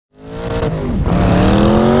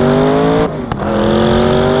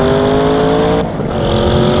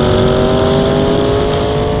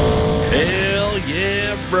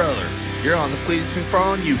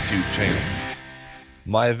YouTube channel.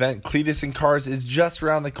 My event, Cleetus and Cars, is just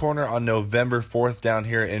around the corner on November 4th down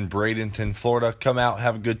here in Bradenton, Florida. Come out,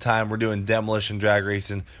 have a good time. We're doing demolition drag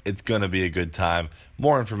racing. It's going to be a good time.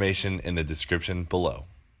 More information in the description below.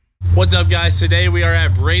 What's up, guys? Today we are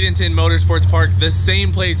at Bradenton Motorsports Park, the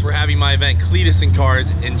same place we're having my event, Cleetus and Cars,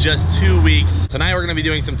 in just 2 weeks. Tonight we're going to be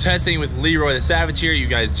doing some testing with Leroy the Savage here. You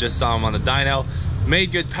guys just saw him on the dyno.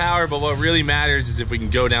 Made good power, but what really matters is if we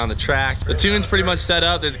can go down the track. The tune's pretty much set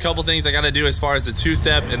up. There's a couple things I got to do as far as the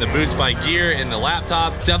two-step and the boost by gear and the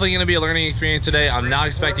laptop. Definitely going to be a learning experience today. I'm not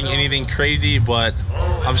expecting anything crazy, but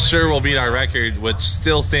I'm sure we'll beat our record, which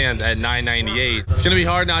still stands at 998. It's going to be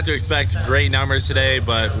hard not to expect great numbers today,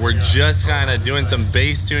 but we're just kind of doing some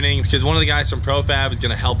base tuning because one of the guys from ProFab is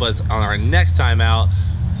going to help us on our next time out,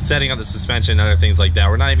 setting up the suspension and other things like that.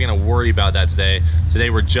 We're not even gonna worry about that today. Today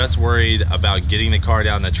we're just worried about getting the car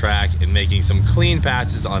down the track and making some clean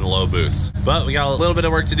passes on low boost. But we got a little bit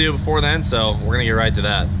of work to do before then, so we're gonna get right to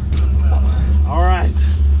that. All right,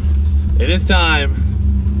 it is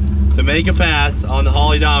time to make a pass on the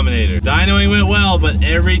Holyyyyy Dominator. Dynoing went well, but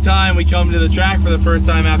every time we come to the track for the first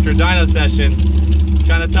time after a dyno session, it's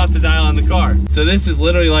kind of tough to dial on the car. So this is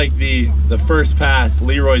literally like the first pass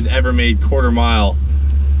Leroy's ever made quarter mile,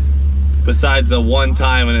 besides the one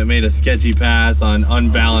time when it made a sketchy pass on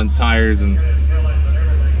unbalanced tires, and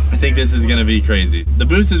I think this is gonna be crazy. The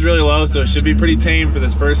boost is really low, so it should be pretty tame for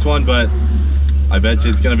this first one, but I bet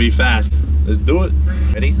you it's gonna be fast. Let's do it.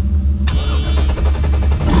 Ready?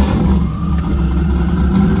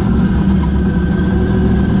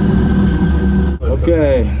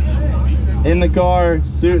 Okay, in the car,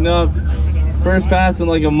 suiting up. First pass in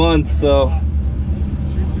like a month, so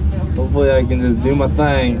hopefully I can just do my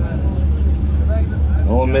thing.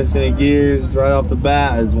 Don't want to miss any gears right off the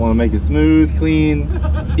bat. I just want to make it smooth, clean,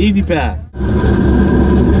 easy pass.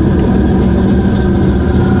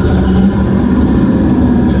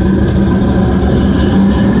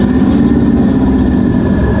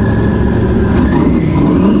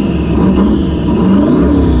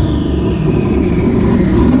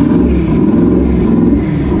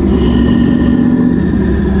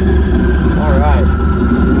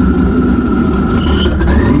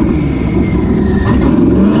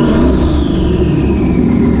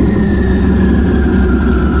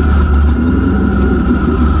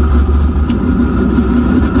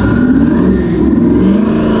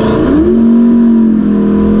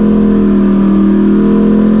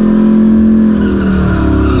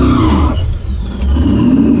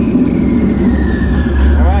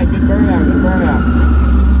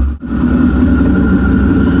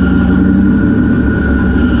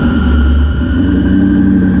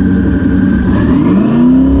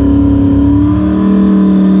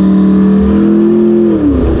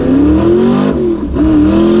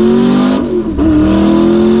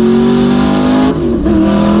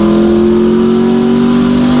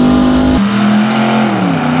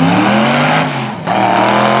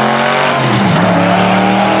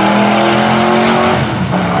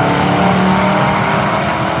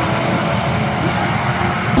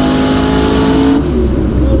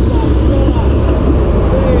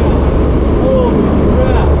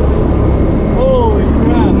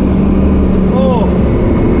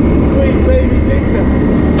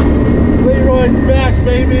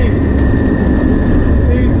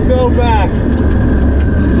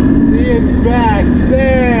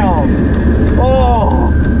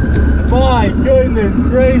 Goodness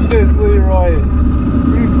gracious, Leroy.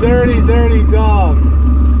 You dirty, dirty dog.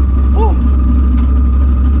 Oh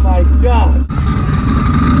my God.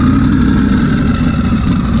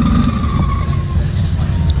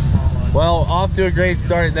 Well, off to a great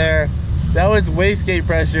start there. That was wastegate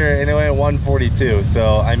pressure and it went 142.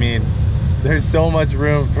 So, I mean, there's so much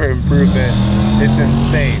room for improvement. It's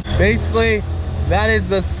insane. Basically, that is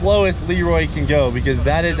the slowest Leroy can go because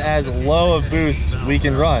that is as low a boost we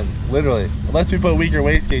can run, literally. Unless we put weaker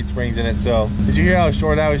wastegate springs in it. So, did you hear how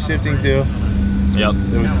short I was shifting to? Yep.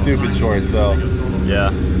 It was stupid short, so.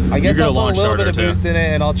 Yeah. I guess I'll put a little bit of boost in it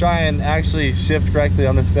and I'll try and actually shift correctly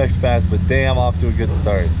on this next pass, but damn, off to a good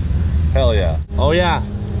start. Hell yeah. Oh yeah,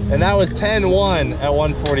 and that was 10-1 at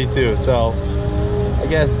 142, so I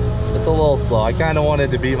guess it's a little slow. I kind of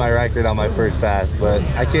wanted to beat my record on my first pass, but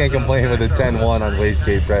I can't complain with a 10-1 on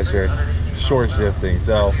wastegate pressure, short shifting.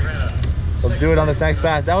 So let's do it on this next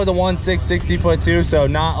pass. That was a 1.6 60-foot 2, so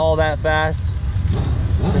not all that fast.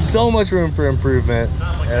 There's so much room for improvement,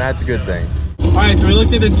 and that's a good thing. All right, so we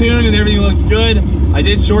looked at the tune and everything looked good. I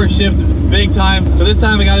did short shift big time, so this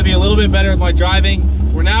time I got to be a little bit better with my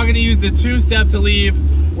driving. We're now going to use the two-step to leave.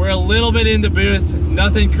 We're a little bit into boost,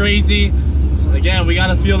 nothing crazy. Again, we got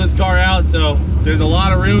to feel this car out, so there's a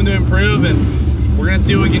lot of room to improve, and we're gonna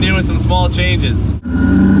see what we can do with some small changes.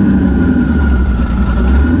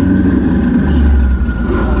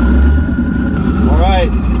 All right,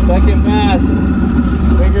 second pass.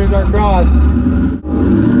 Fingers are crossed.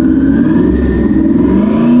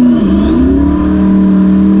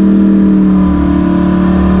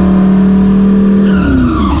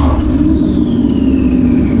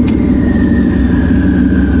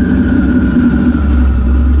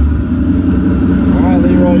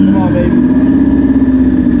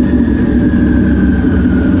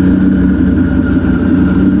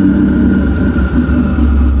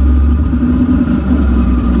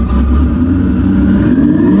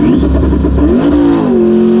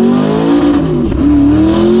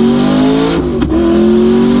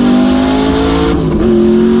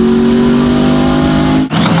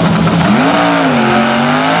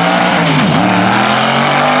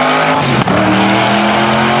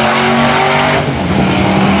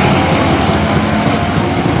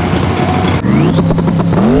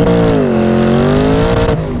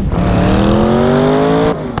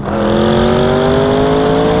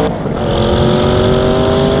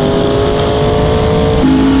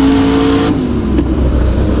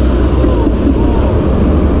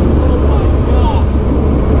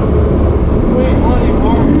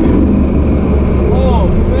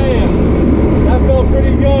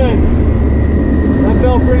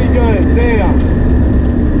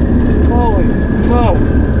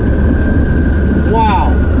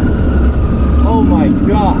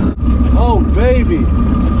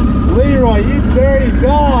 Leroy, you dirty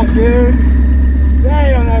dog, dude.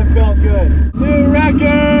 Damn, that felt good. New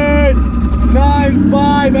record!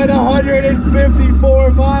 9.5 at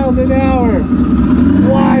 154 miles an hour.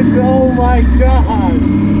 What? Oh my gosh.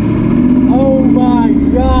 Oh my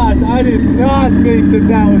gosh. I did not think that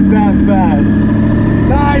that was that fast.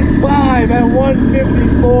 9.5 at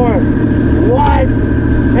 154. What?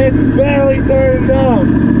 It's barely turned up.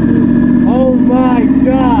 Oh my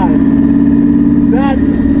gosh. That's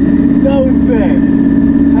so sick.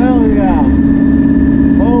 Hell yeah.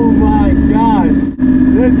 Oh my gosh.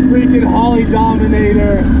 This freaking Holly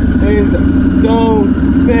Dominator is so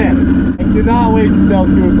sick. I cannot wait to tell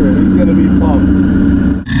Cooper. He's gonna be pumped.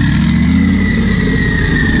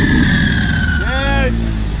 Dude,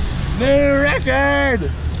 new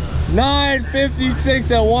record!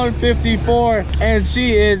 9.56 at 154, and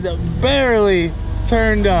she is barely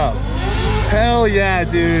turned up. Hell yeah,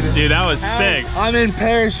 dude. Dude, that was sick. I'm in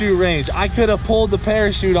parachute range. I could have pulled the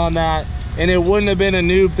parachute on that, and it wouldn't have been a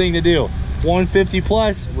noob thing to do. 150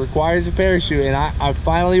 plus requires a parachute, and I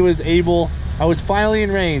finally was able, I was finally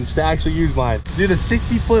in range to actually use mine. Dude, the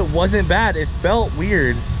 60 foot wasn't bad. It felt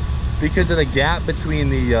weird because of the gap between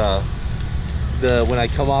the when I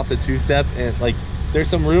come off the two-step, and like there's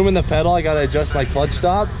some room in the pedal. I gotta adjust my clutch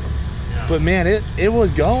stop, but man, it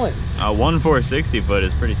was going. 1.4 60 foot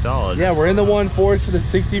is pretty solid. Yeah, we're in the 1.4s for the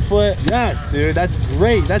 60 foot. Yes, dude, that's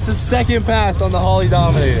great. That's the second pass on the Holly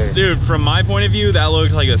Dominator. Dude, from my point of view, that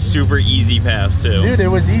looked like a super easy pass too. Dude, it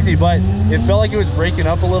was easy, but it felt like it was breaking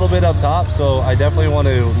up a little bit up top, so I definitely want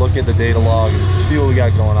to look at the data log and see what we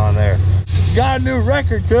got going on there. Got a new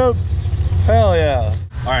record, Coop. Hell yeah.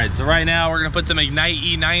 All right, so right now we're gonna put some Ignite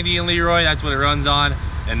E90 in Leroy. That's what it runs on,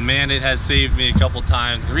 and man, it has saved me a couple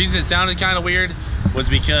times. The reason it sounded kind of weird was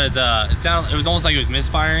because it was almost like it was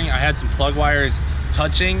misfiring. I had some plug wires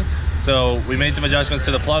touching, so we made some adjustments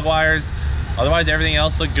to the plug wires. Otherwise, everything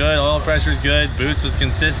else looked good. Oil pressure is good. Boost was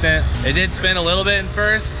consistent. It did spin a little bit in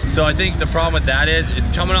first, so I think the problem with that is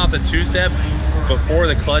it's coming off the two-step before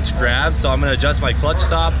the clutch grabs, so I'm gonna adjust my clutch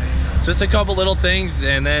stop. Just a couple little things,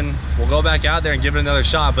 and then we'll go back out there and give it another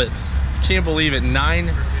shot. But I can't believe it,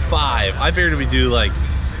 9.5. I figured we'd do like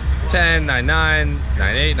 10, 9.9,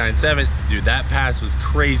 9.8, 9.7. Dude, that pass was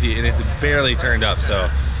crazy, and it barely turned up. So,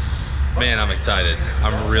 man, I'm excited.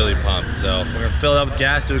 I'm really pumped. So we're gonna fill it up with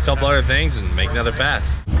gas, do a couple other things, and make another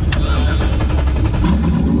pass.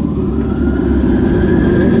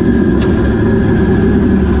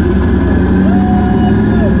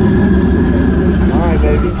 All right,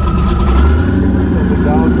 baby.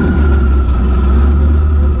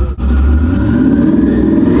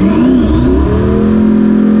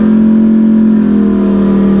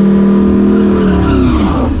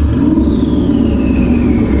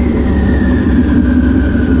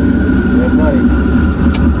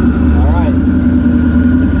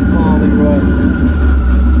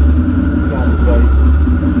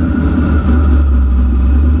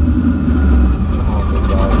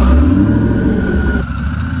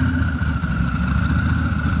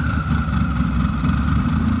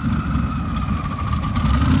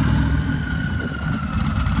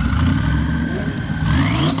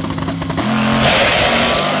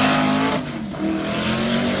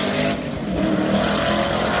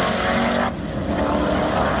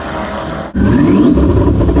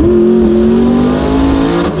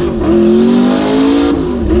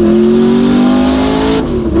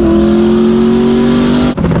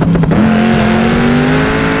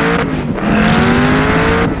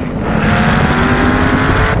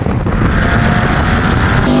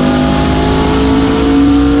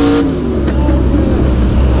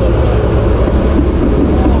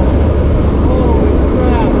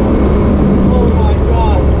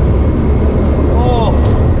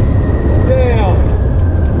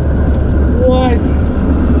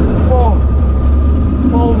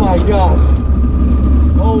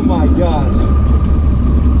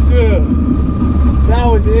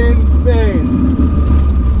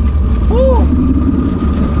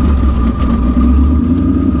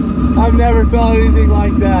 felt anything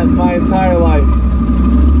like that in my entire life.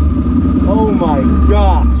 Oh my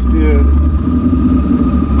gosh, dude.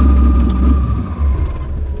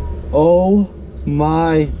 Oh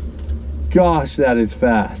my gosh, that is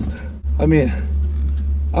fast. I mean,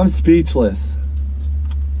 I'm speechless.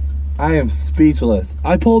 I am speechless.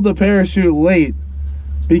 I pulled the parachute late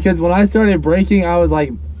because when I started braking, I was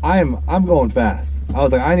like, I'm going fast. I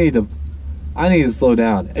was like, I need to slow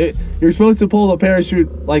down. You're supposed to pull the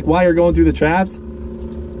parachute like while you're going through the traps,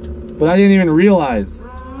 but I didn't even realize.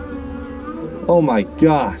 Oh my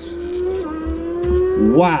gosh.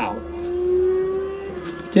 Wow.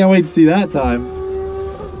 Can't wait to see that time.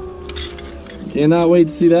 Cannot wait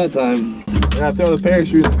to see that time. I'm gonna throw the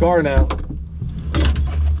parachute in the car now.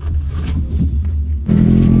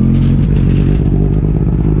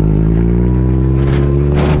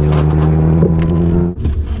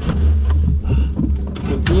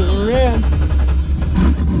 Let's see what we're in.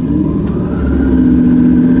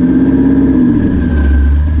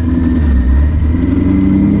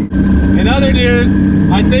 In other news,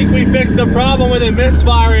 I think we fixed the problem with it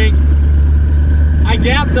misfiring. I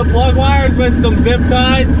gapped the plug wires with some zip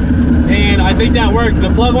ties, and I think that worked.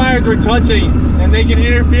 The plug wires were touching, and they can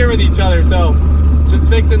interfere with each other, so just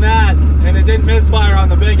fixing that, and it didn't misfire on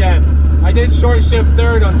the big end. I did short shift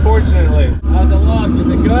third, unfortunately. How's it look? Is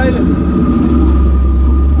it good?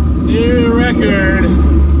 New record.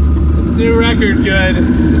 It's new record good.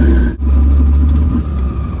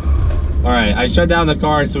 All right, I shut down the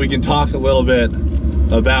car so we can talk a little bit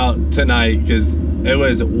about tonight, because it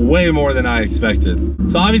was way more than I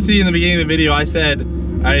expected. So obviously in the beginning of the video, I said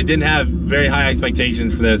I didn't have very high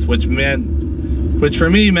expectations for this, which for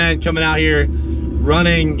me meant coming out here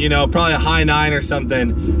running, you know, probably a high 9 or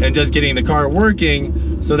something, and just getting the car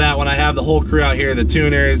working so that when I have the whole crew out here, the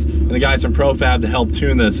tuners and the guys from ProFab to help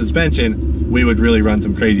tune the suspension, we would really run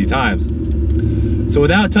some crazy times. So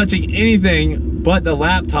without touching anything but the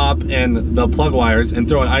laptop and the plug wires and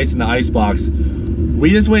throwing ice in the ice box,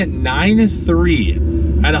 we just went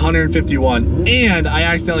 9.3 at 151, and I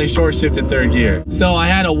accidentally short shifted third gear. So I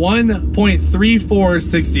had a 1.34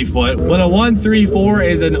 60 foot, but a 1.34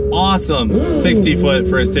 is an awesome 60 foot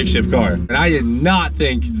for a stick shift car. And I did not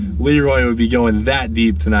think Leroy would be going that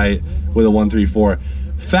deep tonight with a 1.34.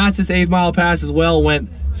 Fastest 8th mile pass as well went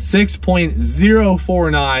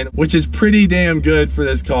 6.049, which is pretty damn good for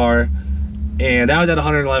this car. And that was at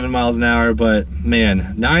 111 miles an hour, but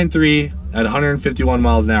man, 9.3 at 151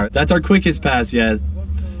 miles an hour. That's our quickest pass yet.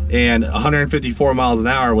 And 154 miles an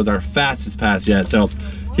hour was our fastest pass yet. So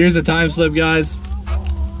here's a time slip, guys.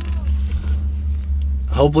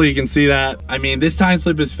 Hopefully you can see that. I mean, this time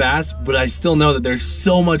slip is fast, but I still know that there's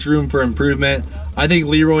so much room for improvement. I think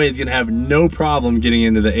Leroy is gonna have no problem getting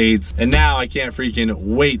into the 8s. And now I can't freaking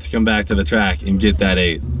wait to come back to the track and get that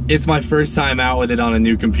 8. It's my first time out with it on a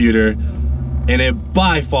new computer, and it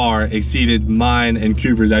by far exceeded mine and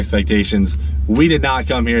Cooper's expectations. We did not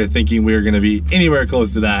come here thinking we were gonna be anywhere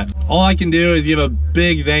close to that. All I can do is give a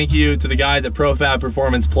big thank you to the guys at ProFab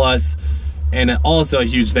Performance Plus, and also a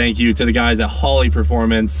huge thank you to the guys at Holyyyyy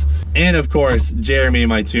Performance, and of course, Jeremy,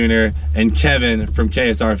 my tuner, and Kevin from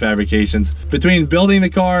KSR Fabrications. Between building the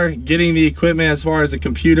car, getting the equipment as far as the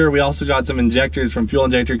computer, we also got some injectors from Fuel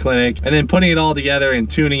Injector Clinic, and then putting it all together and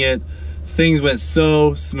tuning it, things went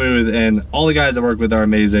so smooth, and all the guys I work with are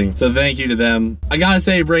amazing. So thank you to them. I gotta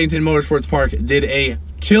say, Bradenton Motorsports Park did a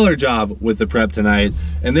killer job with the prep tonight,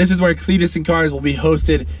 and this is where Cleetus and Cars will be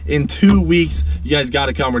hosted in 2 weeks. You guys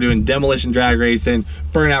gotta come. We're doing demolition drag racing,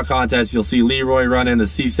 burnout contests. You'll see Leroy running the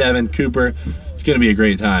C7 Cooper. It's gonna be a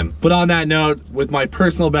great time. But on that note, with my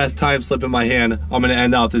personal best time slip in my hand, I'm gonna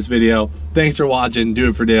end off this video. Thanks for watching. Do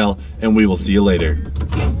it for Dale, and we will see you later.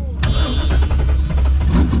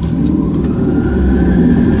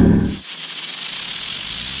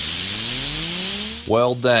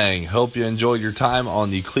 Well, dang. Hope you enjoyed your time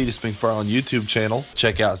on the Cleetus McFarland YouTube channel.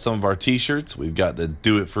 Check out some of our t-shirts. We've got the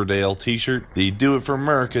Do It For Dale t-shirt, the Do It For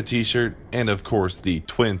America t-shirt, and of course the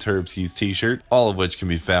Twin Turbskis t-shirt, all of which can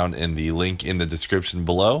be found in the link in the description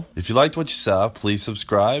below. If you liked what you saw, please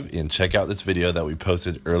subscribe and check out this video that we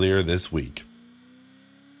posted earlier this week.